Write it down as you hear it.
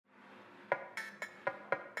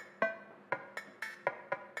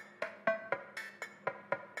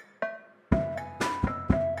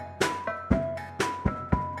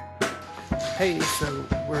Hey, so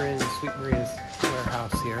we're in Sweet Maria's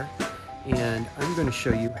warehouse here, and I'm going to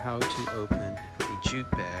show you how to open a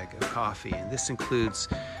jute bag of coffee, and this includes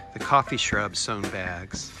the Coffee Shrub sewn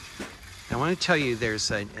bags. I want to tell you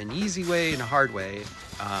there's an easy way and a hard way,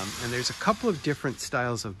 and there's a couple of different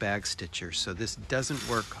styles of bag stitchers, so this doesn't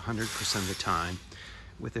work 100% of the time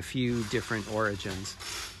with a few different origins.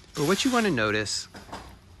 But what you want to notice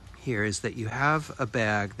here is that you have a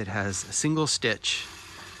bag that has a single stitch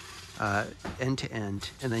end to end,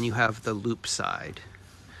 and then you have the loop side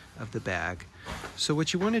of the bag. So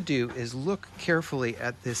what you want to do is look carefully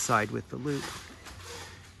at this side with the loop,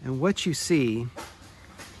 and what you see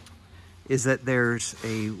is that there's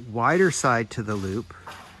a wider side to the loop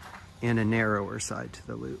and a narrower side to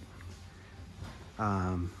the loop.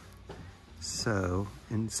 And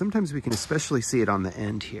sometimes we can especially see it on the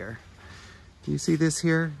end here. Do you see this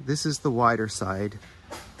here? This is the wider side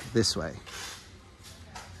this way.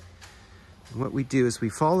 And what we do is we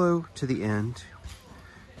follow to the end,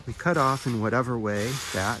 we cut off in whatever way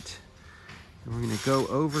that, and we're going to go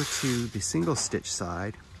over to the single stitch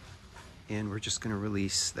side, and we're just going to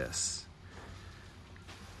release this.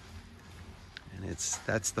 And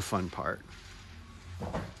that's the fun part.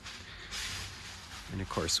 And of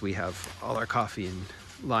course we have all our coffee in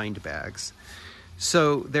lined bags.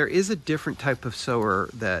 So there is a different type of sewer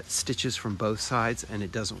that stitches from both sides, and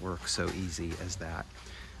it doesn't work so easy as that.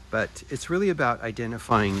 But it's really about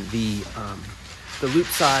identifying the loop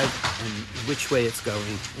side and which way it's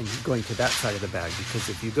going, and going to that side of the bag, because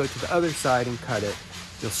if you go to the other side and cut it,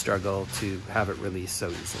 you'll struggle to have it release so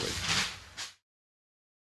easily.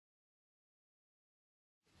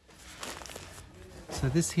 So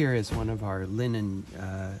this here is one of our linen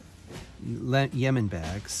Yemen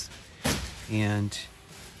bags, and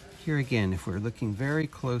here again, if we're looking very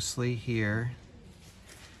closely here,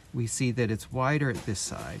 we see that it's wider at this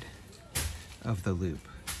side of the loop.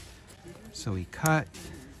 So we cut,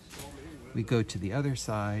 we go to the other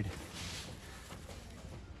side,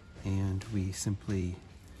 and we simply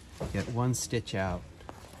get one stitch out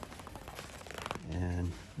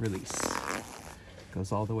and release.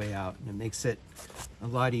 Goes all the way out, and it makes it a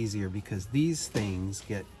lot easier because these things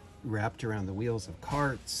get wrapped around the wheels of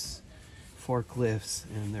carts, forklifts,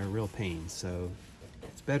 and they're a real pain. So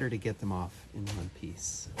it's better to get them off in one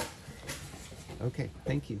piece. Okay,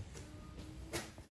 thank you.